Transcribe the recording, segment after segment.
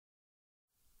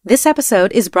This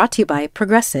episode is brought to you by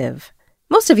Progressive.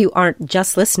 Most of you aren't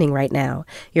just listening right now.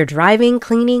 You're driving,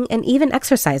 cleaning, and even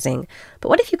exercising. But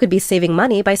what if you could be saving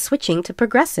money by switching to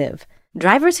Progressive?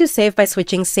 Drivers who save by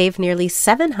switching save nearly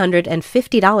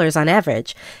 $750 on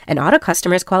average, and auto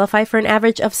customers qualify for an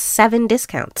average of 7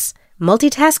 discounts.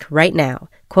 Multitask right now.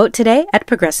 Quote today at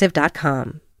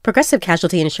Progressive.com. Progressive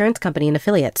Casualty Insurance Company and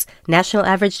Affiliates. National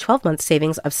average 12-month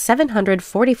savings of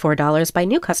 $744 by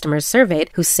new customers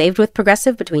surveyed who saved with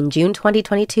Progressive between June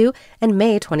 2022 and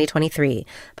May 2023.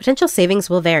 Potential savings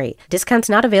will vary. Discounts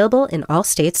not available in all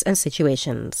states and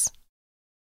situations.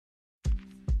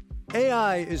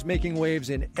 AI is making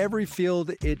waves in every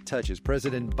field it touches.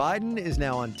 President Biden is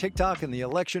now on TikTok, and the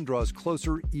election draws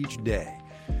closer each day.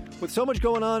 With so much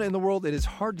going on in the world, it is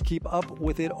hard to keep up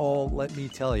with it all, let me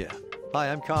tell you. Hi,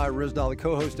 I'm Kai Risdal, the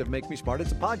co-host of Make Me Smart.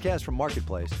 It's a podcast from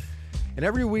Marketplace. And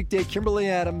every weekday, Kimberly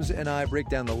Adams and I break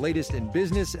down the latest in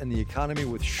business and the economy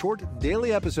with short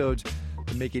daily episodes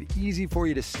to make it easy for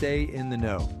you to stay in the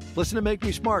know. Listen to Make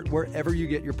Me Smart wherever you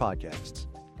get your podcasts.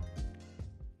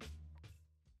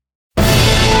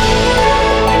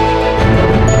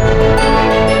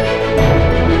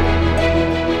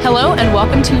 Hello and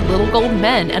welcome to Little Gold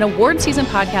Men, an award season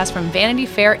podcast from Vanity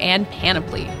Fair and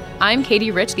Panoply. I'm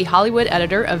Katey Rich, the Hollywood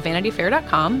editor of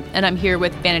VanityFair.com, and I'm here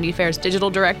with Vanity Fair's digital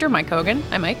director, Mike Hogan.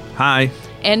 Hi, Mike. Hi.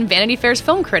 And Vanity Fair's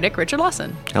film critic, Richard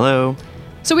Lawson. Hello.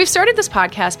 So we've started this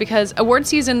podcast because award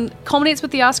season culminates with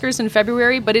the Oscars in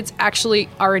February, but it's actually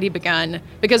already begun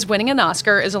because winning an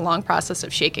Oscar is a long process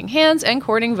of shaking hands and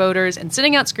courting voters and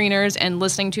sitting out screeners and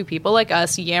listening to people like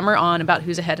us yammer on about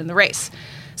who's ahead in the race.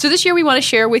 So this year we want to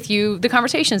share with you the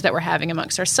conversations that we're having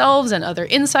amongst ourselves and other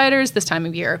insiders this time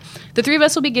of year. The three of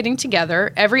us will be getting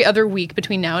together every other week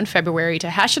between now and February to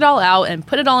hash it all out and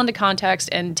put it all into context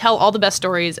and tell all the best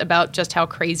stories about just how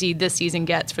crazy this season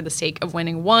gets for the sake of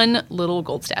winning one little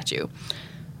gold statue.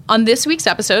 On this week's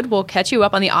episode, we'll catch you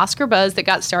up on the Oscar buzz that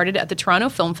got started at the Toronto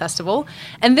Film Festival,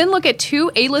 and then look at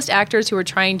two A-list actors who are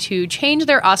trying to change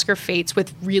their Oscar fates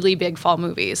with really big fall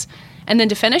movies. And then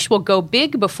to finish, we'll go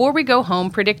big before we go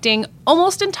home, predicting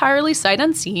almost entirely sight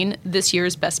unseen this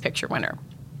year's Best Picture winner.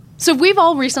 So we've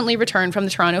all recently returned from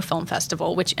the Toronto Film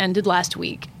Festival, which ended last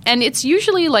week. And it's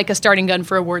usually like a starting gun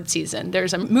for award season.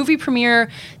 There's a movie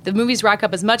premiere, the movies rack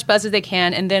up as much buzz as they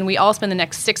can, and then we all spend the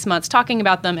next 6 months talking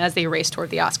about them as they race toward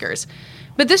the Oscars.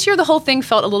 But this year, the whole thing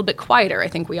felt a little bit quieter, I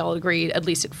think we all agreed, at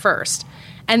least at first.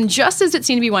 And just as it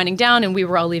seemed to be winding down and we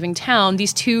were all leaving town,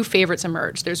 these two favorites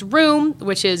emerged. There's Room,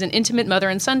 which is an intimate mother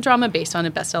and son drama based on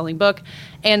a best-selling book,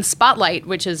 and Spotlight,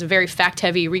 which is a very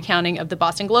fact-heavy recounting of the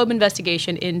Boston Globe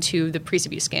investigation into the priest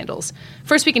abuse scandals.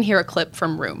 First, we can hear a clip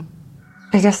from Room.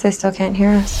 I guess they still can't hear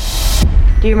us.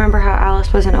 Do you remember how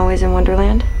Alice wasn't always in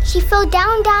Wonderland? She fell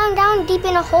down, down, down, deep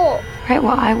in a hole. Right,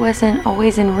 well, I wasn't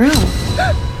always in Room.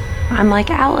 I'm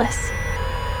like Alice.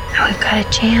 Now we've got a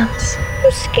chance.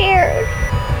 I'm scared.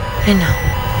 I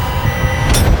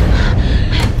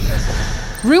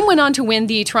know. Room went on to win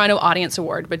the Toronto Audience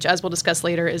Award, which, as we'll discuss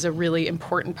later, is a really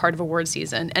important part of award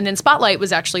season. And then Spotlight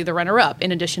was actually the runner-up,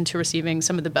 in addition to receiving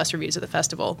some of the best reviews of the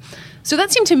festival. So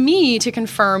that seemed to me to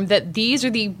confirm that these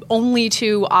are the only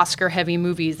two Oscar-heavy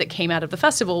movies that came out of the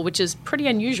festival, which is pretty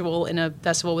unusual in a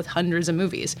festival with hundreds of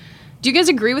movies. Do you guys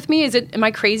agree with me? Am I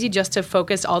crazy just to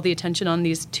focus all the attention on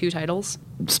these two titles?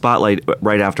 Spotlight,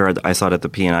 right after I saw it at the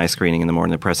P&I screening in the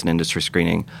morning, the press and industry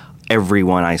screening,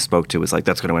 everyone I spoke to was like,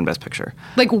 that's going to win Best Picture.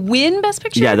 Like win Best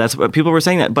Picture? Yeah, that's what people were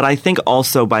saying that. But I think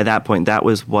also by that point, that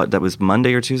was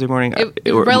Monday or Tuesday morning?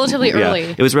 It was relatively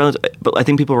early. It was but I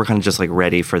think people were kind of just like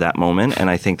ready for that moment. And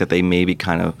I think that they maybe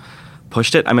kind of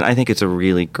pushed it. I mean, I think it's a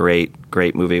really great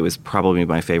movie. It was probably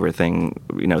my favorite thing,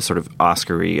 sort of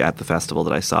Oscar-y at the festival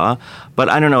that I saw. But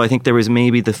I don't know. I think there was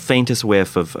maybe the faintest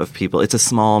whiff of people. It's a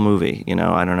small movie,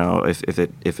 I don't know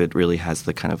if it really has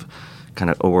the kind of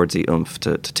awardsy oomph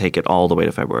to take it all the way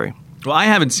to February. Well, I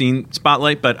haven't seen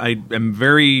Spotlight, but I am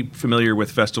very familiar with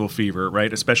festival fever,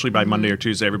 right? Especially by Monday or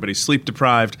Tuesday, everybody's sleep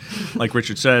deprived. Like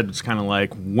Richard said, it's kind of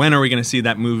like, when are we going to see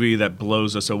that movie that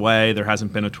blows us away? There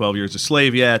hasn't been a 12 Years a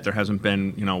Slave yet. There hasn't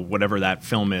been, whatever that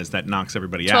film is that knocks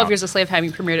everybody 12 out. Years a Slave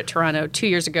having premiered at Toronto 2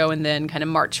 years ago and then kind of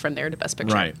marched from there to Best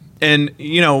Picture. Right. And,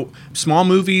 small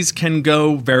movies can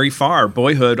go very far.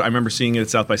 Boyhood, I remember seeing it at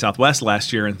South by Southwest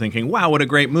last year and thinking, wow, what a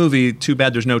great movie. Too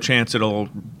bad there's no chance it'll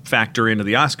factor into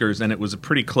the Oscars. And it was a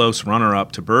pretty close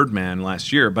runner-up to Birdman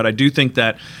last year. But I do think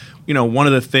that one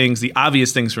of the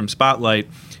obvious things from Spotlight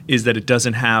is that it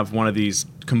doesn't have one of these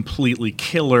completely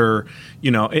killer,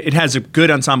 it has a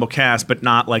good ensemble cast, but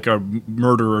not like a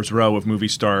murderer's row of movie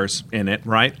stars in it,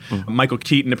 right? Mm-hmm. Michael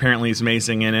Keaton apparently is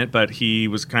amazing in it, but he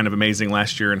was kind of amazing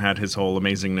last year and had his whole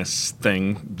amazingness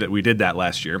thing that we did that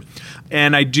last year.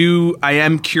 And I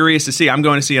am curious to see, I'm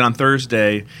going to see it on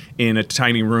Thursday in a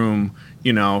tiny room,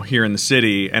 here in the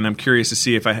city, and I'm curious to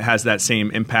see if it has that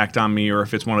same impact on me or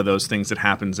if it's one of those things that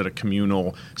happens at a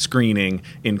communal screening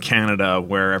in Canada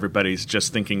where everybody's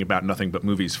just thinking about nothing but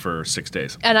movies for 6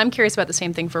 days. And I'm curious about the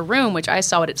same thing for Room, which I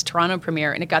saw at its Toronto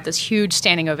premiere, and it got this huge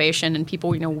standing ovation and people,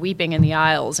 weeping in the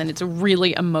aisles, and it's a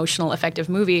really emotional, effective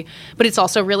movie, but it's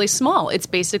also really small. It's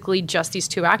basically just these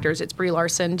two actors. It's Brie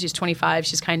Larson, she's 25,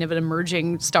 she's kind of an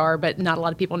emerging star, but not a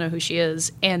lot of people know who she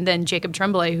is, and then Jacob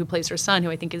Tremblay, who plays her son,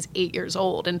 who I think is 8 years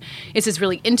old. And it's this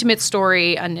really intimate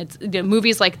story, and it's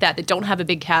movies like that don't have a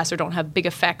big cast or don't have big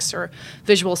effects or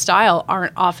visual style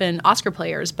aren't often Oscar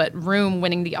players, but Room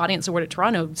winning the Audience Award at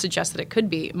Toronto suggests that it could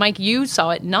be. Mike, you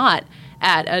saw it not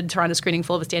at a Toronto screening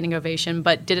full of a standing ovation,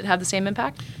 but did it have the same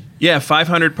impact? Yeah,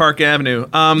 500 Park Avenue.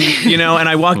 And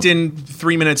I walked in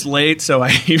 3 minutes late, so I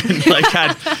even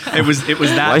had it was that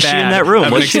bad. Why is she in that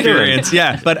room? What's she doing?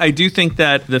 Yeah, but I do think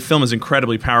that the film is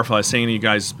incredibly powerful. I was saying to you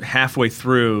guys, halfway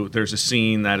through, there's a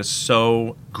scene that is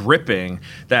so gripping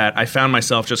that I found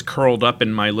myself just curled up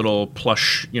in my little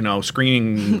plush,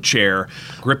 screening chair,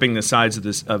 gripping the sides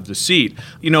of the seat.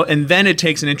 And then it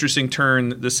takes an interesting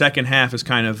turn. The second half is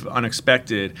kind of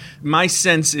unexpected. My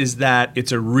sense is that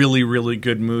it's a really, really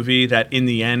good movie that in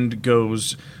the end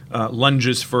goes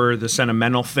lunges for the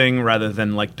sentimental thing rather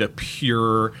than like the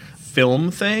pure film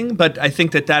thing. But I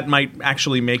think that might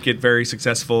actually make it very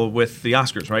successful with the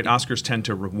Oscars, right? Oscars tend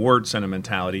to reward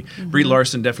sentimentality. Mm-hmm. Brie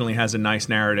Larson definitely has a nice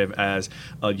narrative as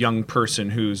a young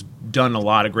person who's done a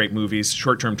lot of great movies.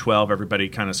 Short Term 12, everybody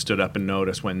kind of stood up and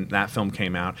noticed when that film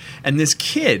came out. And this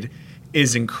kid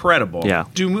is incredible. Yeah.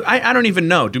 I don't even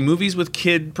know. Do movies with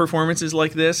kid performances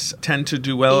like this tend to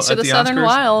do well at the Oscars? Beast of the Southern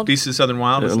Wild. Beast of the Southern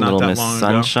Wild is not that Miss long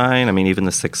Sunshine. ago. I mean, even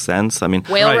The Sixth Sense. I mean,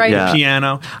 Whale-Rider. Yeah.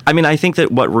 Piano. I mean, I think that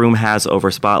what Room has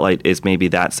over Spotlight is maybe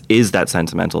that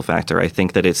sentimental factor. I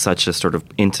think that it's such a sort of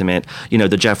intimate, the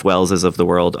Jeff Welleses of the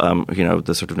world,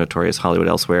 the sort of notorious Hollywood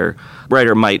Elsewhere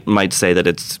writer might say that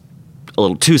it's a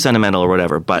little too sentimental or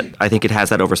whatever, but I think it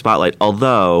has that over Spotlight,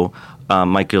 although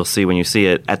Mike, you'll see when you see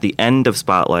it, at the end of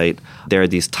Spotlight, there are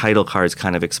these title cards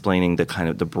kind of explaining the kind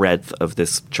of the breadth of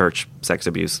this church sex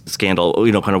abuse scandal,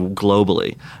 kind of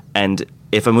globally. And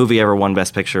if a movie ever won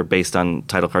Best Picture based on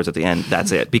title cards at the end,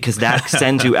 that's it. Because that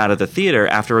sends you out of the theater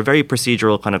after a very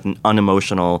procedural, kind of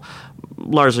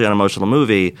largely unemotional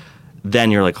movie. Then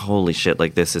you're like, holy shit,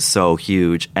 like this is so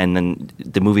huge. And then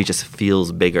the movie just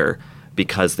feels bigger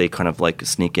because they kind of like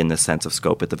sneak in the sense of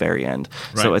scope at the very end.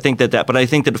 Right. So I think but I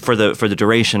think that for the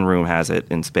duration, Room has it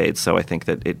in spades. So I think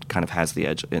that it kind of has the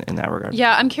edge in that regard.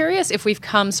 Yeah, I'm curious if we've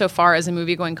come so far as a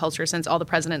movie-going culture since All the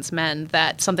President's Men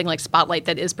that something like Spotlight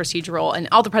that is procedural and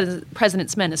All the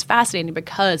President's Men is fascinating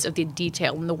because of the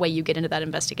detail and the way you get into that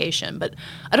investigation. But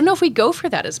I don't know if we go for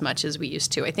that as much as we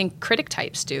used to. I think critic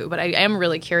types do, but I am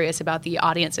really curious about the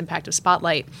audience impact of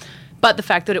Spotlight. But the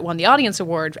fact that it won the Audience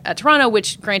Award at Toronto,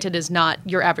 which granted is not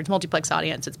your average multiplex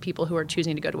audience, it's people who are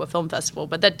choosing to go to a film festival,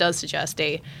 but that does suggest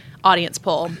a audience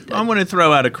poll. I'm going to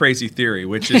throw out a crazy theory,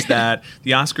 which is that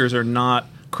the Oscars are not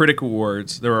critic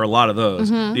awards. There are a lot of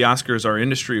those. Mm-hmm. The Oscars are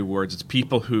industry awards. It's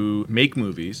people who make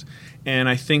movies. And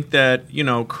I think that,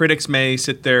 critics may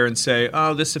sit there and say,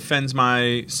 oh, this offends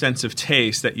my sense of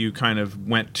taste that you kind of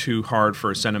went too hard for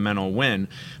a sentimental win.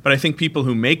 But I think people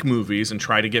who make movies and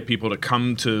try to get people to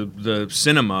come to the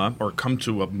cinema or come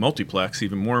to a multiplex,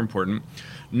 even more important,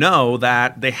 know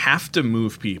that they have to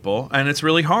move people, and it's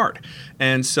really hard.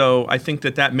 And so I think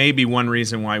that may be one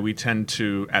reason why we tend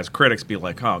to, as critics, be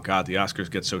like, oh, God, the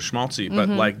Oscars get so schmaltzy.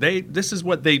 But, this is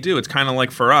what they do. It's kind of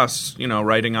like for us,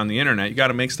 writing on the internet, you got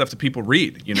to make stuff that people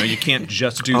read. You can't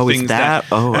just do things that...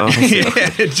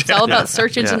 It's all about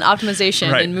search engine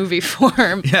optimization in movie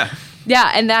form. Yeah.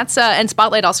 Yeah, and that's and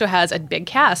Spotlight also has a big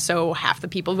cast, so half the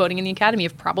people voting in the Academy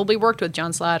have probably worked with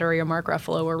John Slattery or Mark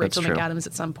Ruffalo or Rachel McAdams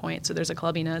at some point, so there's a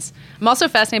clubbiness. I'm also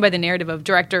fascinated by the narrative of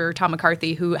director Tom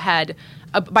McCarthy, who had,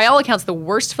 by all accounts, the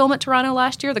worst film at Toronto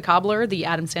last year, The Cobbler, the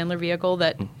Adam Sandler vehicle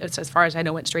that, as far as I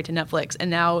know, went straight to Netflix,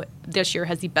 and now this year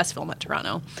has the best film at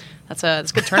Toronto.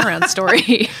 That's a good turnaround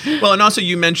story. Well, and also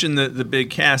you mentioned the big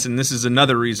cast, and this is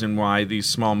another reason why these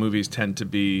small movies tend to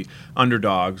be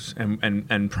underdogs,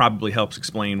 and probably helps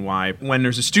explain why when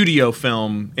there's a studio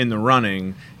film in the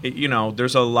running,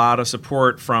 there's a lot of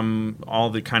support from all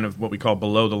the kind of what we call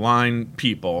below the line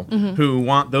people who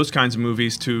want those kinds of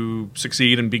movies to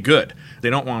succeed and be good. They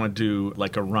don't want to do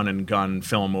like a run and gun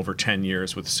film over 10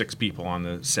 years with 6 people on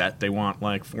the set. They want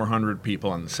like 400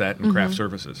 people on the set and craft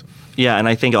services. Yeah, and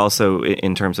I think also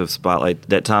in terms of Spotlight,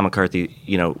 that Tom McCarthy,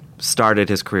 started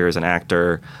his career as an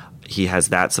actor. He has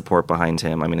that support behind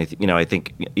him. I mean, I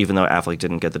think even though Affleck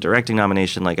didn't get the directing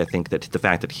nomination, I think that the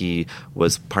fact that he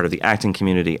was part of the acting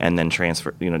community and then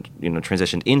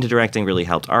transitioned into directing really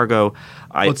helped Argo.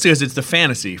 It's because it's the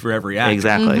fantasy for every actor.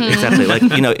 Exactly.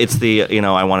 It's the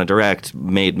I want to direct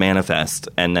made manifest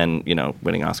and then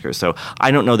winning Oscars. So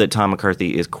I don't know that Tom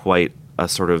McCarthy is quite a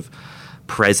sort of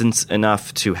presence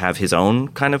enough to have his own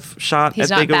kind of shot He's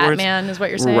at big awards. He's not Batman, is what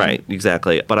you're saying? Right,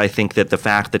 exactly. But I think that the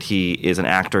fact that he is an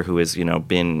actor who has,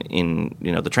 been in,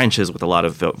 the trenches with a lot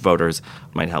of voters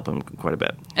might help him quite a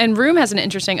bit. And Room has an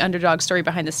interesting underdog story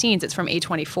behind the scenes. It's from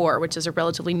A24, which is a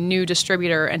relatively new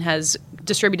distributor and has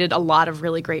distributed a lot of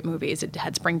really great movies. It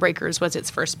had Spring Breakers was its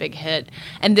first big hit,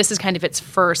 and this is kind of its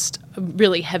first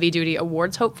really heavy-duty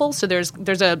awards hopeful. So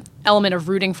there's a element of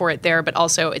rooting for it there, but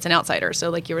also it's an outsider. So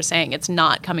like you were saying, it's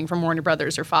not coming from Warner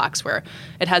Brothers or Fox, where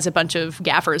it has a bunch of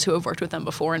gaffers who have worked with them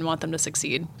before and want them to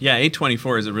succeed. Yeah,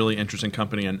 A24 is a really interesting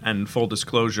company, and full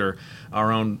disclosure,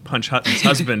 our own Punch Hutton's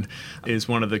husband is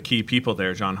one of the key people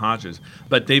there, John Hodges.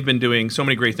 But they've been doing so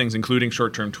many great things, including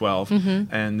Short Term 12,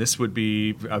 and this would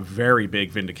be a very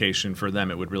big vindication for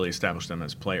them. It would really establish them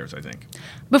as players, I think.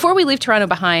 Before we leave Toronto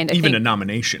behind, a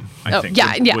nomination, I think.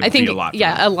 Would be a lot.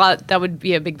 A lot. That would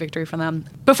be a big victory for them.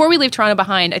 Before we leave Toronto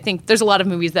behind, I think there's a lot of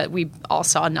movies that we all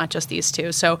saw, not just these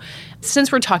two. So,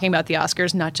 since we're talking about the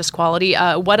Oscars, not just quality,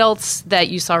 what else that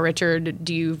you saw, Richard,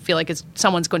 do you feel like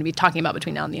someone's going to be talking about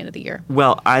between now and the end of the year?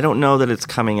 Well, I don't know that it's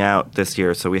coming out this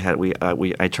year. So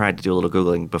I tried to do a little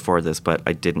Googling before this, but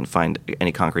I didn't find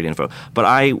any concrete info. But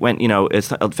I went, it's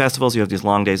festivals. You have these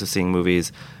long days of seeing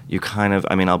movies. You kind of,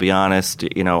 I'll be honest,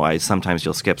 sometimes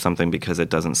you'll skip something because it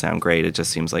doesn't sound great. It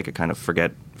just seems like a kind of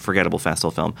forgettable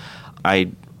festival film.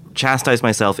 I chastised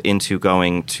myself into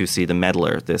going to see The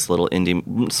Meddler, this little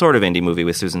sort of indie movie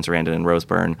with Susan Sarandon and Rose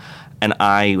Byrne, and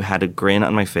I had a grin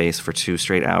on my face for 2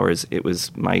 straight hours. It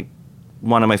was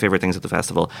one of my favorite things at the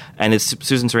festival, and it's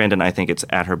Susan Sarandon. I think it's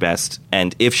at her best,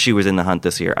 and if she was in the hunt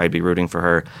this year, I'd be rooting for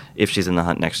her. If she's in the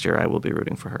hunt next year, I will be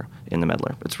rooting for her in The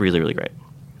Meddler. It's really, really great.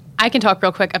 I can talk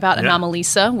real quick about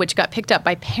Anomalisa, which got picked up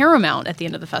by Paramount at the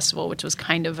end of the festival, which was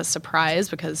kind of a surprise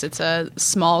because it's a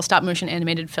small stop-motion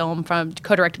animated film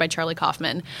co-directed by Charlie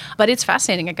Kaufman. But it's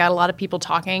fascinating. It got a lot of people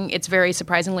talking. It's very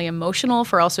surprisingly emotional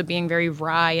for also being very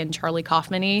wry and Charlie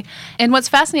Kaufman-y. And what's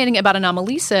fascinating about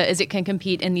Anomalisa is it can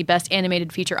compete in the Best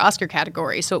Animated Feature Oscar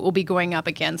category. So it will be going up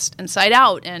against Inside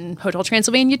Out and Hotel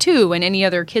Transylvania 2 and any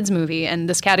other kids movie. And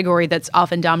this category that's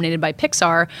often dominated by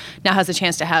Pixar now has a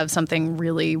chance to have something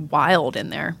really wild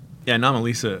in there. Yeah,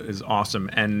 Anomalisa is awesome,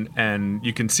 and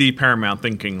you can see Paramount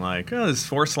thinking like, oh, there's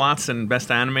 4 slots in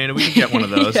Best Animated, we can get one of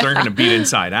those. They're going to beat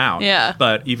Inside Out. Yeah.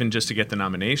 But even just to get the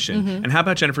nomination. And how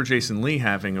about Jennifer Jason Leigh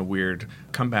having a weird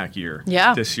comeback year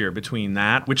this year between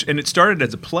that, and it started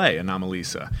as a play,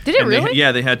 Anomalisa. Did it really?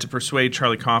 They had to persuade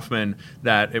Charlie Kaufman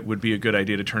that it would be a good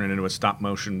idea to turn it into a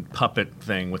stop-motion puppet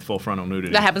thing with full frontal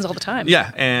nudity. That happens all the time.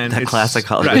 Yeah, and that classic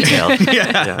Hollywood tale.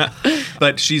 Yeah.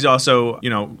 But she's also,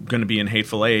 going to be in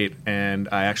Hateful Eight. And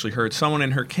I actually heard someone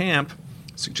in her camp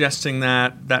suggesting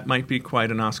that might be quite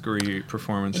an Oscar-y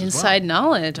performance as well. Inside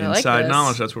knowledge. I like this. Inside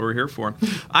knowledge, that's what we're here for.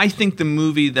 I think the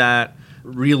movie that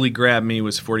really grabbed me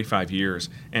was 45 Years,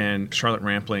 and Charlotte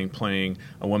Rampling playing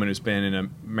a woman who's been in a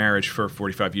marriage for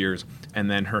 45 years,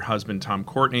 and then her husband, Tom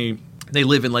Courtenay, they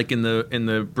live in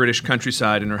the British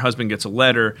countryside, and her husband gets a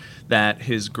letter that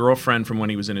his girlfriend from when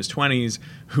he was in his 20s,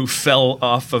 who fell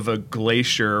off of a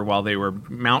glacier while they were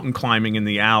mountain climbing in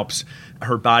the Alps,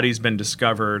 her body's been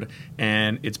discovered,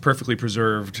 and it's perfectly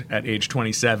preserved at age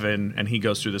 27, and he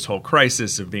goes through this whole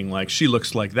crisis of being like, she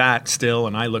looks like that still,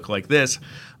 and I look like this.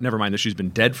 Never mind that she's been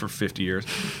dead for 50 years.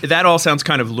 That all sounds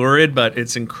kind of lurid, but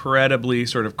it's incredibly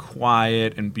sort of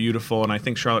quiet and beautiful, and I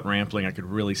think Charlotte Rampling, I could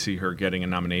really see her getting a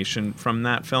nomination from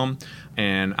that film,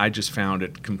 and I just found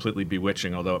it completely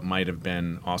bewitching, although it might have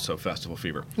been also festival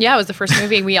fever. Yeah, it was the first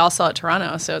movie we all saw at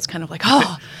Toronto, so it's kind of like,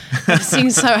 I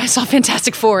saw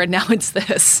Fantastic Four, and now it's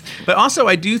this. But also,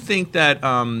 I do think that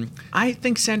I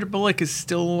think Sandra Bullock is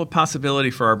still a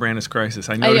possibility for Our Brandis Crisis.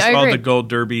 I noticed all the Gold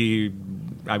Derby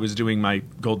I was doing my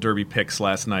Gold Derby picks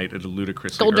last night at a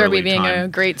ludicrously Gold Derby early being time. a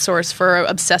great source for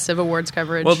obsessive awards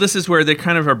coverage. Well, this is where they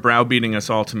kind of are browbeating us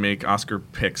all to make Oscar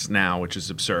picks now, which is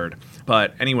absurd.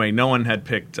 But anyway, no one had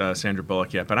picked Sandra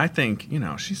Bullock yet. But I think,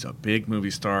 she's a big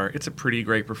movie star. It's a pretty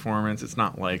great performance. It's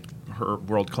not like her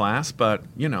world class, but,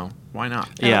 why not?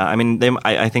 Yeah, I mean,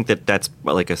 I think that's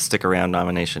like a stick around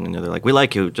nomination, and they're like, we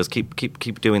like you, just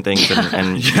keep doing things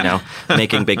and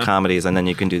making big comedies, and then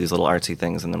you can do these little artsy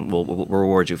things, and then we'll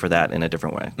reward you for that in a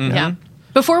different way. Mm-hmm. Yeah.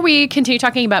 Before we continue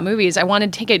talking about movies, I want to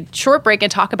take a short break and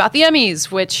talk about the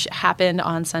Emmys, which happened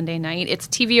on Sunday night. It's a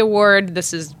TV award.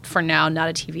 This is, for now, not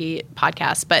a TV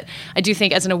podcast, but I do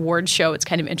think as an award show, it's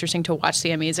kind of interesting to watch the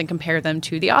Emmys and compare them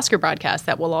to the Oscar broadcast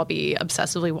that we'll all be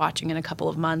obsessively watching in a couple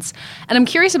of months. And I'm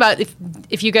curious about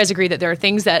if you guys agree that there are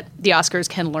things that the Oscars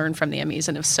can learn from the Emmys,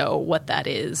 and if so, what that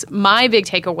is. My big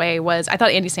takeaway was I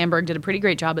thought Andy Samberg did a pretty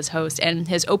great job as host, and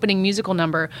his opening musical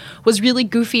number was really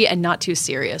goofy and not too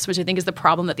serious, which I think is the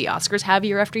problem that the Oscars have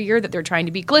year after year, that they're trying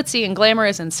to be glitzy and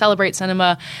glamorous and celebrate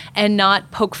cinema and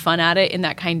not poke fun at it in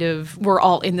that kind of we're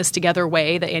all in this together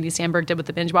way that Andy Samberg did with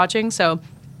the binge watching. So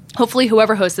hopefully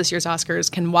whoever hosts this year's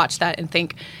Oscars can watch that and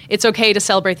think it's okay to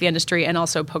celebrate the industry and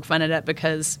also poke fun at it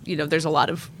because, there's a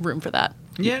lot of room for that.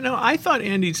 Yeah, no, I thought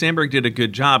Andy Samberg did a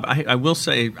good job. I will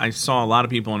say I saw a lot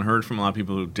of people and heard from a lot of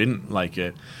people who didn't like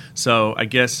it. So I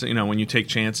guess, when you take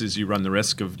chances, you run the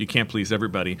risk of you can't please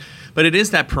everybody. But it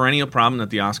is that perennial problem that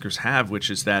the Oscars have, which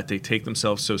is that they take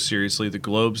themselves so seriously. The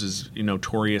Globes is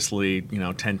notoriously,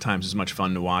 10 times as much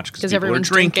fun to watch because people are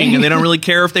drinking and they don't really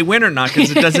care if they win or not because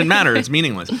it doesn't matter. It's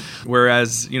meaningless.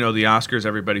 Whereas, the Oscars,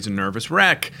 everybody's a nervous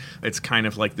wreck. It's kind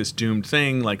of like this doomed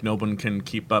thing. Like no one can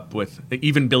keep up with.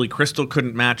 Even Billy Crystal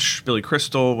couldn't match Billy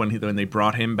Crystal when they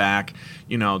brought him back.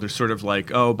 They're sort of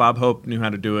like, oh, Bob Hope knew how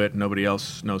to do it. Nobody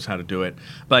else knows how to do it.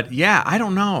 But yeah, I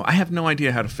don't know. I have no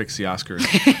idea how to fix the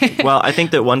Oscars. Well, I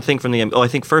think that one thing from I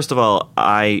think first of all,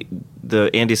 the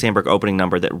Andy Samberg opening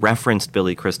number that referenced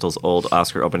Billy Crystal's old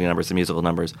Oscar opening numbers, the musical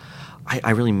numbers,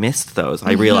 I really missed those.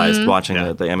 I realized watching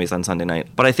the Emmys on Sunday night.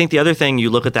 But I think the other thing,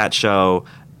 you look at that show,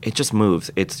 it just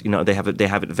moves. It's they have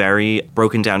it very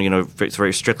broken down. It's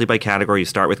very strictly by category. You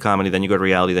start with comedy, then you go to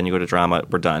reality, then you go to drama.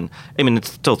 We're done. I mean,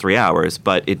 it's still 3 hours,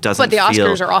 but it doesn't. But the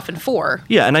Oscars are often 4.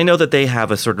 Yeah, and I know that they have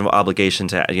a sort of obligation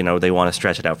to they want to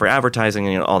stretch it out for advertising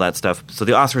and all that stuff. So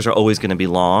the Oscars are always going to be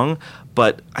long.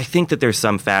 But I think that there's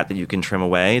some fat that you can trim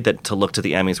away that to look to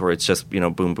the Emmys where it's just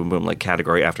boom, boom, boom, like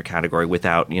category after category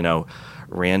without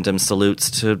random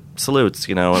salutes, and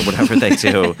whatever they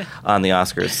do on the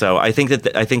Oscars. So I think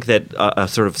that a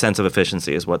sort of sense of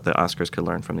efficiency is what the Oscars could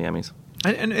learn from the Emmys.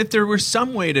 And if there were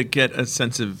some way to get a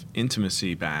sense of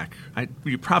intimacy back,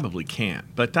 you probably can.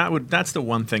 But that's the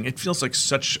one thing. It feels like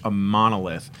such a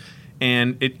monolith.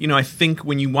 And I think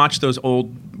when you watch those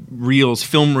old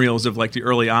film reels of like the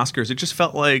early Oscars, it just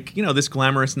felt like, this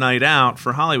glamorous night out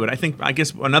for Hollywood. I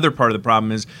guess another part of the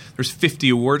problem is there's 50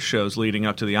 award shows leading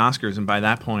up to the Oscars, and by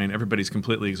that point, everybody's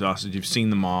completely exhausted. You've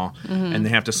seen them all, and they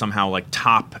have to somehow like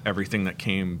top everything that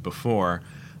came before.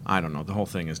 I don't know. The whole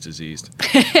thing is diseased.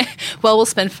 Well, we'll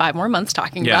spend 5 more months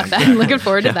talking about that. I'm looking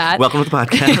forward to that. Welcome to the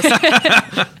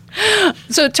podcast.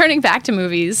 So turning back to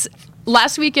movies,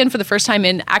 last weekend, for the first time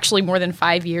in actually more than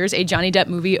 5 years, a Johnny Depp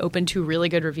movie opened to really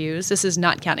good reviews. This is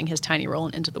not counting his tiny role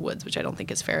in Into the Woods, which I don't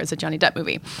think is fair as a Johnny Depp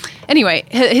movie. Anyway,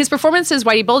 his performance as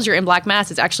Whitey Bulger in Black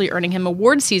Mass is actually earning him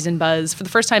award season buzz for the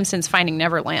first time since Finding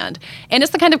Neverland. And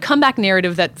it's the kind of comeback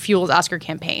narrative that fuels Oscar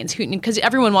campaigns, because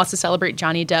everyone wants to celebrate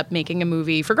Johnny Depp making a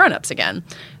movie for grown-ups again.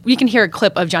 We can hear a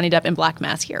clip of Johnny Depp in Black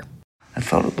Mass here. I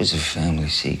thought it was a family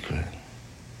secret.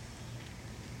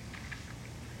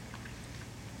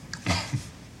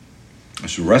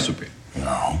 It's a recipe.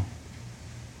 No.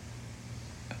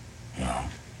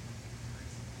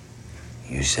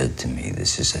 You said to me,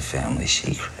 this is a family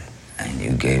secret. And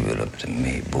you gave it up to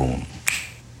me. Boom.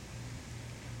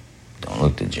 Don't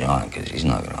look to John, because he's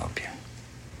not going to help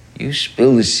you. You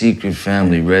spill the secret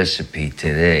family recipe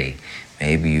today.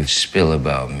 Maybe you spill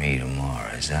about me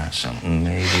tomorrow. Is that something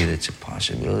maybe that's a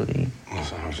possibility?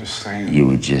 Listen, I was just saying. You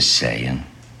were just saying.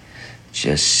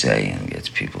 Just saying gets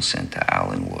people sent to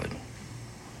Allenwood.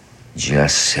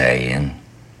 Just saying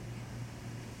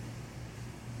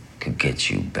could get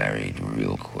you buried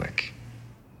real quick.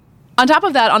 On top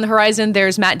of that, on the horizon,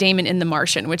 there's Matt Damon in The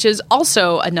Martian, which is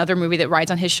also another movie that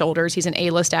rides on his shoulders. He's an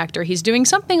A-list actor. He's doing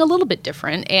something a little bit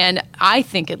different, and I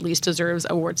think at least deserves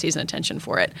award season attention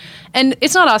for it. And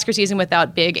it's not Oscar season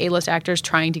without big A-list actors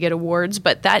trying to get awards,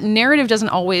 but that narrative doesn't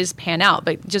always pan out.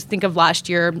 But just think of last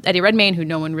year, Eddie Redmayne, who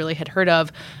no one really had heard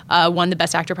of, won the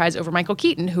Best Actor prize over Michael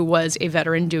Keaton, who was a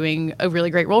veteran doing a really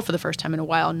great role for the first time in a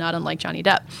while, not unlike Johnny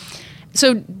Depp.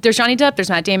 So there's Johnny Depp, there's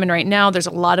Matt Damon right now. There's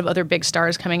a lot of other big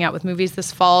stars coming out with movies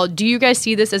this fall. Do you guys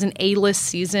see this as an A-list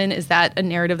season? Is that a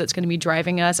narrative that's going to be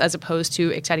driving us as opposed to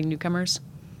exciting newcomers?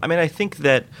 I mean, I think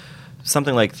that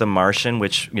something like The Martian,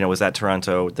 which, was at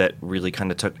Toronto, that really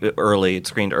kind of took early, it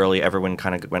screened early, everyone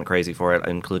kind of went crazy for it,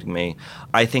 including me.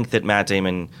 I think that Matt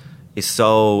Damon is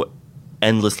so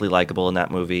endlessly likable in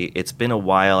that movie. It's been a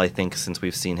while, I think, since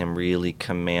we've seen him really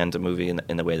command a movie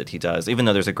in the way that he does, even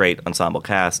though there's a great ensemble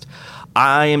cast.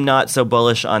 I am not so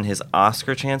bullish on his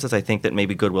Oscar chances. I think that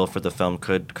maybe Goodwill for the Film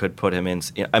could put him in.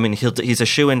 I mean, he's a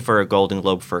shoo-in for a Golden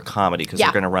Globe for comedy because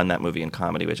they're going to run that movie in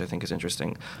comedy, which I think is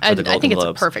interesting for the Golden I think Globes.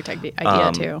 It's a perfect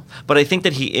idea, too. But I think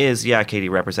that he is, Katey,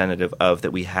 representative of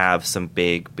that we have some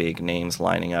big names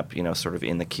lining up, sort of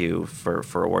in the queue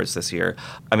for awards this year.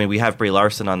 I mean, we have Brie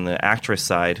Larson on the actress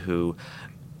side, who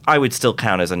I would still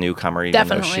count as a newcomer, even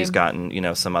though she's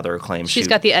gotten, some other acclaim. She's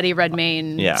got the Eddie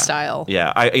Redmayne style.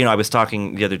 Yeah. I was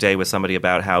talking the other day with somebody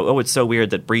about how, it's so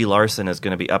weird that Brie Larson is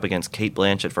going to be up against Cate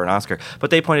Blanchett for an Oscar. But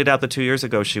they pointed out that 2 years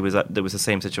ago there was the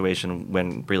same situation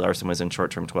when Brie Larson was in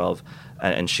Short Term 12,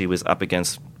 and she was up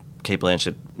against Cate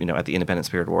Blanchett, at the Independent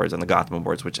Spirit Awards and the Gotham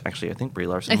Awards, which actually I think Brie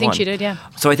Larson won. I think she did, yeah.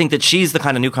 So I think that she's the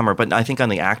kind of newcomer, but I think on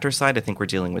the actor side, I think we're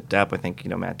dealing with Depp. I think,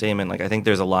 Matt Damon. I think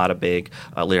there's a lot of big,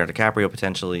 Leonardo DiCaprio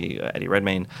potentially, Eddie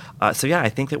Redmayne. I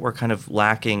think that we're kind of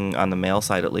lacking on the male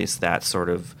side, at least, that sort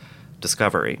of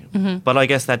discovery. Mm-hmm. But I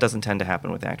guess that doesn't tend to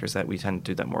happen with actors. That we tend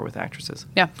to do that more with actresses.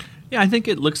 Yeah. Yeah, I think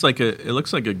it looks like a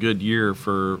good year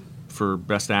for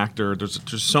Best Actor.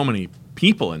 There's so many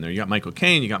people in there. You got Michael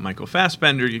Caine, you got Michael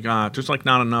Fassbender, there's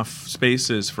not enough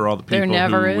spaces for all the people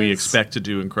who we expect to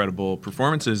do incredible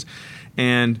performances.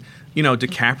 And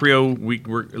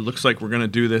DiCaprio, it looks like we're going to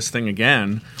do this thing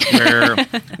again, where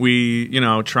we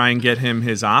try and get him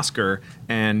his Oscar,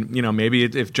 and maybe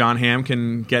if John Hamm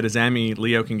can get his Emmy,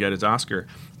 Leo can get his Oscar.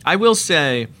 I will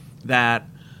say that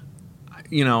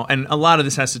and a lot of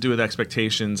this has to do with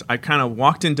expectations. I kind of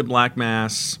walked into Black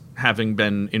Mass having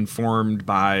been informed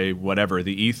by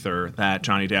the ether that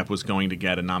Johnny Depp was going to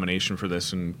get a nomination for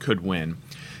this and could win.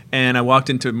 And I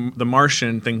walked into The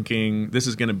Martian thinking this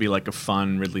is going to be like a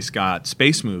fun Ridley Scott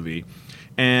space movie.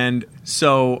 And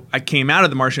so I came out of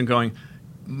The Martian going,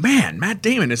 man, Matt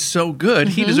Damon is so good.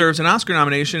 Mm-hmm. He deserves an Oscar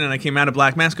nomination. And I came out of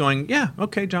Black Mass going, yeah,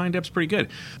 okay, Johnny Depp's pretty good.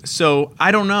 So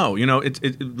I don't know.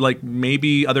 It like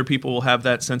maybe other people will have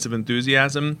that sense of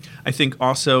enthusiasm. I think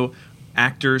also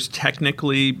actors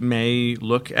technically may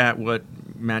look at what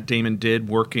Matt Damon did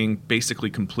working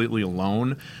basically completely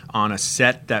alone on a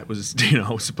set that was,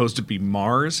 supposed to be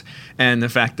Mars. And the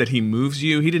fact that he moves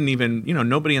you, he didn't even,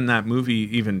 nobody in that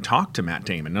movie even talked to Matt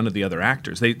Damon, none of the other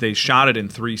actors. They shot it in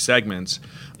 3 segments,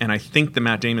 and I think the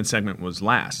Matt Damon segment was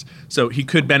last. So he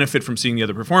could benefit from seeing the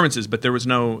other performances, but there was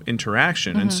no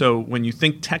interaction. Mm-hmm. And so when you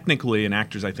think technically, and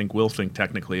actors I think will think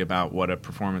technically about what a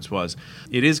performance was,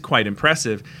 it is quite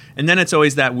impressive. And then it's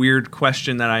always that weird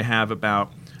question that I have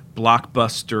about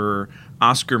blockbuster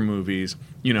Oscar movies.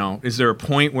 Is there a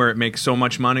point where it makes so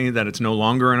much money that it's no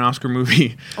longer an Oscar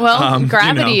movie? Well,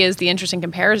 Gravity is the interesting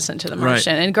comparison to The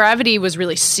Martian. Right. And Gravity was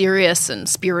really serious and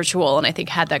spiritual, and I think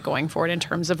had that going for it in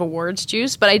terms of awards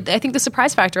juice. But I think the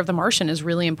surprise factor of The Martian is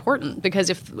really important, because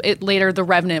if later The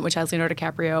Revenant, which has Leonardo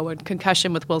DiCaprio, and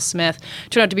Concussion with Will Smith,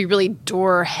 turned out to be really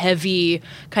door-heavy,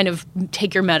 kind of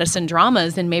take-your-medicine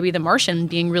dramas, then maybe The Martian,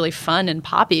 being really fun and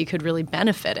poppy, could really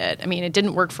benefit it. I mean, it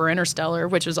didn't work for Interstellar,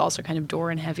 which was also kind of door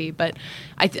and heavy, but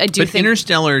I do think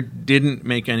Interstellar didn't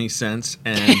make any sense,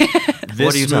 and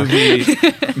this movie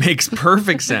makes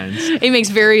perfect sense. It makes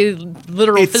very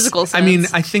literal physical sense. I mean,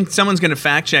 I think someone's going to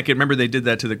fact check it. Remember, they did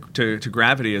that to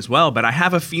Gravity as well. But I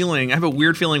have a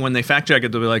weird feeling when they fact check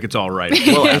it, they'll be like, it's all right.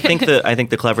 Well, I think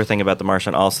the clever thing about The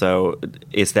Martian also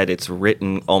is that it's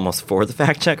written almost for the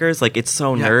fact checkers. Like, it's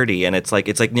so nerdy, and it's like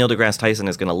Neil deGrasse Tyson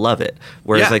is going to love it.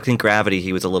 Whereas I think Gravity,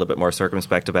 he was a little bit more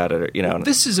circumspect about it.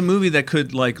 This is a movie that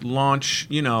could launch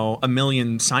a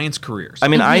million science careers. I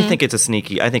mean, I think it's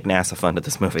I think NASA funded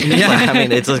this movie. Yeah. I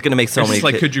mean, it's going to make so many.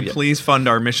 Could you please fund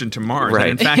our mission to Mars? Right.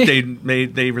 And in fact,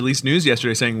 they released news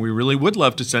yesterday saying we really would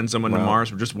love to send someone to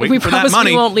Mars. We're just waiting for that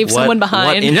money. We won't leave someone behind.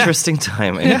 What interesting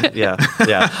timing. Yeah.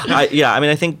 I mean,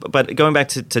 I think, but going back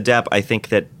to Depp, I think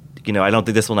that. I don't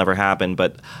think this will never happen,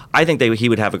 but I think he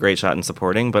would have a great shot in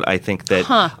supporting. But I think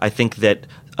that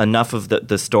enough of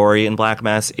the story in Black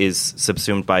Mass is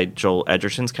subsumed by Joel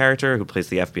Edgerton's character, who plays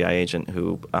the FBI agent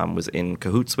who was in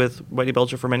cahoots with Whitey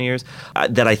Bulger for many years.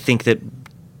 That I think that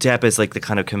Depp is like the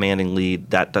kind of commanding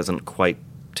lead that doesn't quite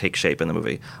take shape in the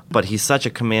movie. But he's such a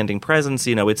commanding presence.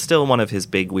 It's still one of his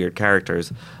big weird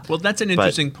characters. Well, that's an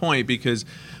interesting point, because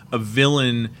a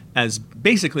villain as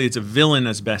basically it's a villain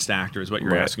as best actor is what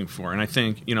you're Right. asking for. And I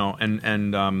think,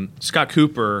 and Scott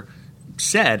Cooper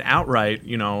said outright,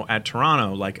 at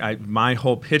Toronto, my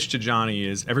whole pitch to Johnny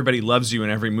is everybody loves you in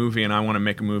every movie and I want to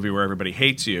make a movie where everybody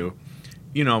hates you.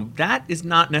 That is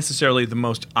not necessarily the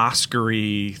most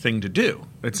Oscar-y thing to do.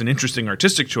 It's an interesting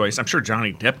artistic choice. I'm sure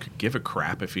Johnny Depp could give a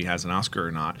crap if he has an Oscar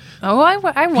or not. Oh, I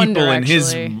wonder, People in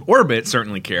actually. his orbit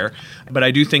certainly care. But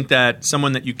I do think that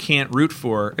someone that you can't root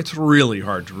for, it's really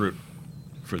hard to root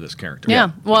for this character.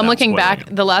 Yeah. Well, I'm without looking spoiling back.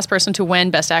 it. The last person to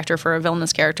win Best Actor for a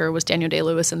villainous character was Daniel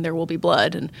Day-Lewis in There Will Be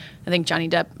Blood. And I think Johnny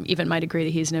Depp even might agree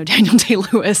that he's no Daniel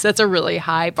Day-Lewis. That's a really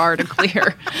high bar to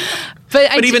clear.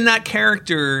 But even that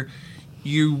character,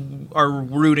 you are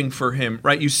rooting for him,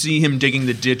 right? You see him digging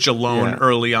the ditch alone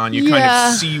early on. You kind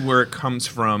of see where it comes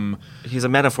from. He's a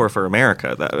metaphor for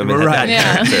America. That Right.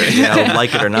 character,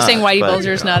 like it or not. You're saying Whitey but,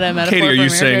 Bulger's not a metaphor Katie, are for you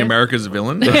America? saying America's a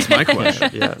villain? That's my question.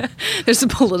 Yeah. There's a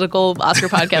political Oscar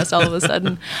podcast all of a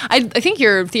sudden. I think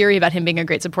your theory about him being a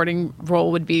great supporting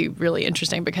role would be really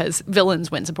interesting because villains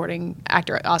win supporting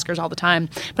actor Oscars all the time.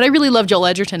 But I really love Joel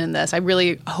Edgerton in this. I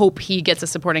really hope he gets a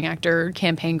supporting actor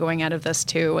campaign going out of this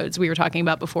too. As we were talking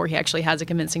about before, he actually has a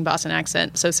convincing Boston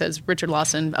accent. So says Richard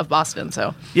Lawson of Boston.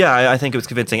 So Yeah, I think it was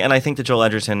convincing. And I think that Joel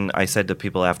Edgerton, I said to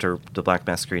people after the Black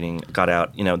Mass screening got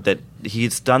out, that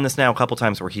he's done this now a couple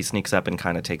times where he sneaks up and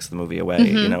kind of takes the movie away,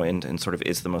 and sort of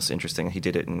is the most interesting. He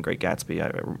did it in Great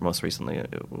Gatsby most recently,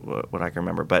 what I can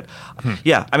remember. But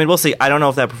yeah, I mean, we'll see. I don't know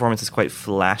if that performance is quite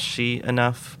flashy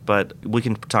enough, but we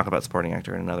can talk about supporting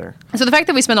actor in another. So the fact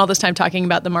that we spent all this time talking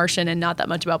about The Martian and not that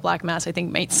much about Black Mass, I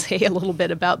think might say a little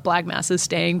bit about Black Mass's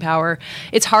staying power.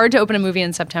 It's hard to open a movie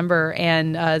in September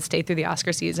and stay through the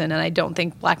Oscar season, and I don't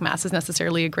think Black Mass is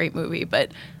necessarily a great movie,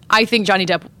 but I think Johnny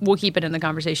Depp will keep it in the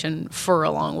conversation for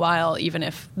a long while, even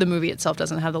if the movie itself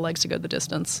doesn't have the legs to go the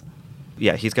distance.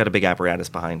 Yeah, he's got a big apparatus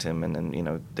behind him, and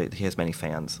he has many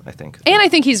fans, I think. And I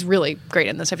think he's really great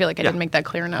in this. I feel like I didn't make that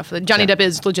clear enough. That Johnny Depp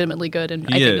is legitimately good, and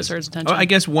I think deserves attention. I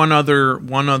guess one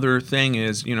other thing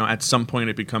is, at some point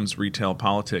it becomes retail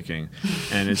politicking,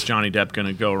 and is Johnny Depp going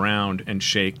to go around and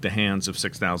shake the hands of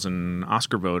 6,000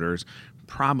 Oscar voters?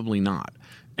 Probably not.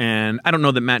 And I don't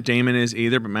know that Matt Damon is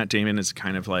either, but Matt Damon is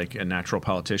kind of like a natural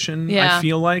politician, I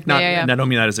feel like. And I don't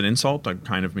mean that as an insult. I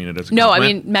kind of mean it as a compliment. I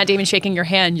mean, Matt Damon shaking your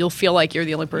hand, you'll feel like you're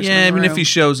the only person in the room. If he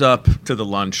shows up to the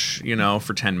lunch,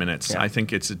 for 10 minutes, I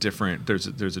think it's there's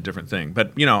a different thing.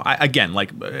 But,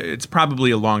 it's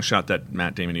probably a long shot that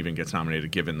Matt Damon even gets nominated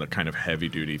given the kind of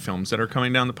heavy-duty films that are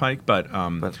coming down the pike. But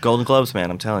Golden Globes, man,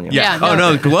 I'm telling you. Yeah.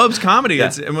 The Globes comedy.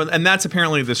 Yeah. And that's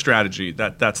apparently the strategy.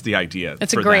 That's the idea.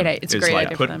 It's a great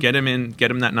idea. Get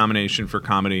him that nomination for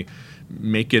comedy,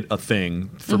 make it a thing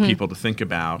for people to think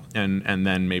about, and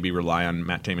then maybe rely on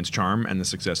Matt Damon's charm and the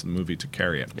success of the movie to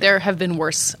carry it. There have been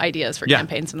worse ideas for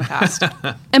campaigns in the past.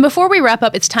 And before we wrap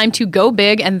up, it's time to go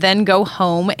big and then go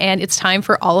home, and it's time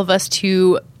for all of us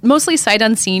to, mostly sight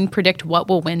unseen, predict what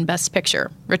will win Best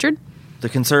Picture. Richard? The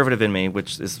conservative in me,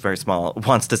 which is very small,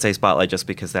 wants to say Spotlight just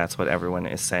because that's what everyone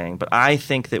is saying. But I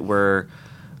think that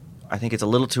I think it's a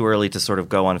little too early to sort of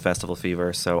go on festival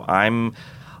fever. So I'm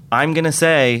going to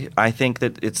say I think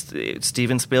that it's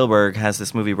Steven Spielberg has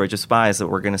this movie Bridge of Spies that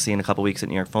we're going to see in a couple weeks at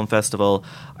New York Film Festival.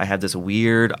 I have this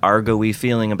weird Argo-y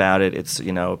feeling about it. It's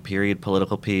a period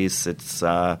political piece. It's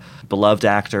a beloved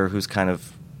actor who's kind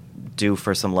of due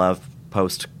for some love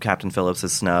post Captain Phillips'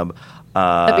 snub.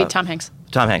 That'd be Tom Hanks.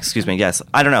 Tom Hanks, excuse me, yes.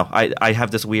 I don't know. I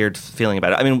have this weird feeling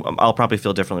about it. I mean, I'll probably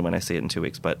feel differently when I see it in 2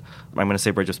 weeks, but I'm going to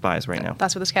say Bridge of Spies right now.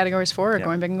 That's what this category is for,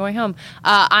 going big and going home.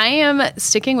 I am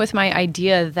sticking with my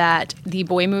idea that the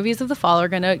boy movies of the fall are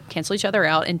going to cancel each other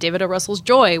out, and David O. Russell's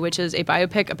Joy, which is a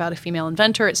biopic about a female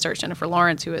inventor. It stars Jennifer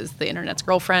Lawrence, who is the internet's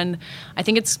girlfriend. I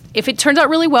think if it turns out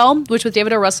really well, which with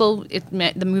David O. Russell,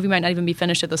 the movie might not even be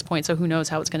finished at this point, so who knows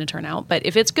how it's going to turn out. But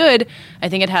if it's good, I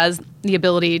think it has the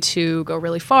ability to go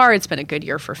really far. It's been a good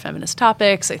year for feminist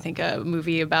topics. I think a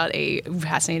movie about a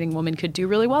fascinating woman could do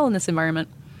really well in this environment.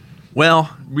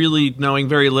 Well, really knowing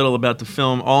very little about the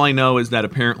film, all I know is that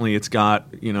apparently it's got,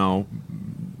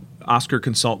 Oscar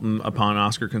consultant upon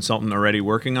Oscar consultant already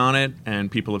working on it,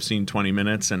 and people have seen 20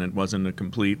 minutes and it wasn't a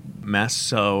complete mess.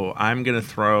 So I'm going to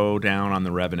throw down on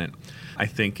The Revenant. I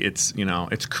think it's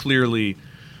clearly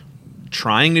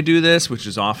trying to do this, which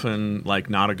is often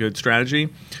not a good strategy,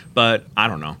 but I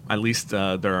don't know. At least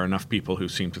there are enough people who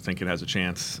seem to think it has a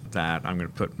chance that I'm going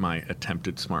to put my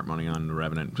attempted smart money on The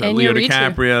Revenant. And Leo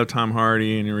DiCaprio, Tom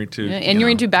Hardy, and Inarritu. And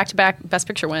Inarritu back-to-back Best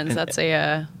Picture wins. That's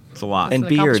a It's a lot. And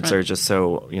beards are just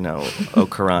so, au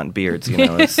courant beards,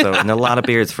 and a lot of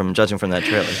beards judging from that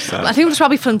trailer. So. I think there's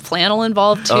probably some flannel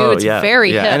involved too. It's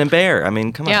very hip. And a bear. I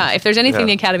mean, come on. Yeah, if there's anything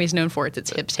the Academy's known for, it's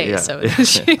its hip taste, so it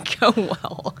should go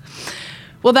well.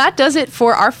 Well, that does it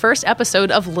for our first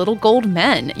episode of Little Gold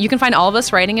Men. You can find all of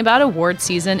us writing about award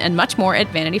season and much more at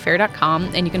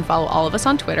vanityfair.com, and you can follow all of us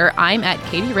on Twitter. I'm at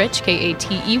Katey Rich,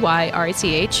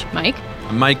 KateyRich. Mike?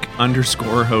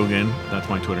 Mike_Hogan. That's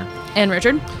my Twitter. And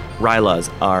Richard? Rylaws,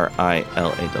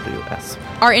 Rilaws.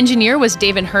 Our engineer was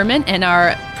David Herman, and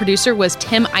our producer was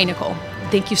Tim Einikel.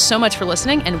 Thank you so much for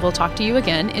listening, and we'll talk to you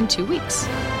again in 2 weeks.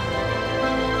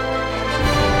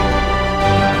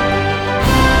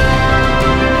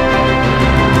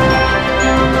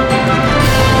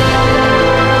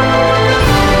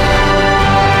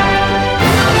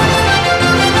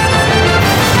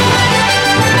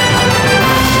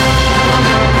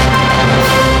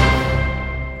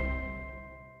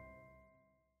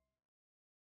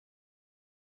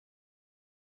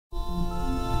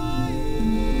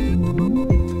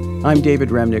 I'm David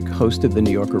Remnick, host of the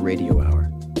New Yorker Radio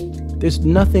Hour. There's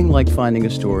nothing like finding a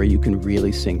story you can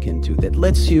really sink into that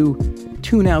lets you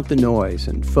tune out the noise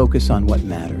and focus on what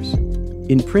matters.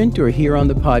 In print or here on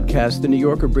the podcast, the New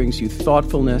Yorker brings you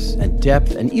thoughtfulness and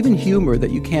depth and even humor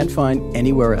that you can't find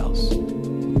anywhere else.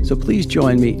 So please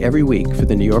join me every week for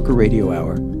the New Yorker Radio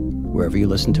Hour, wherever you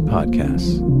listen to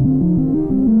podcasts.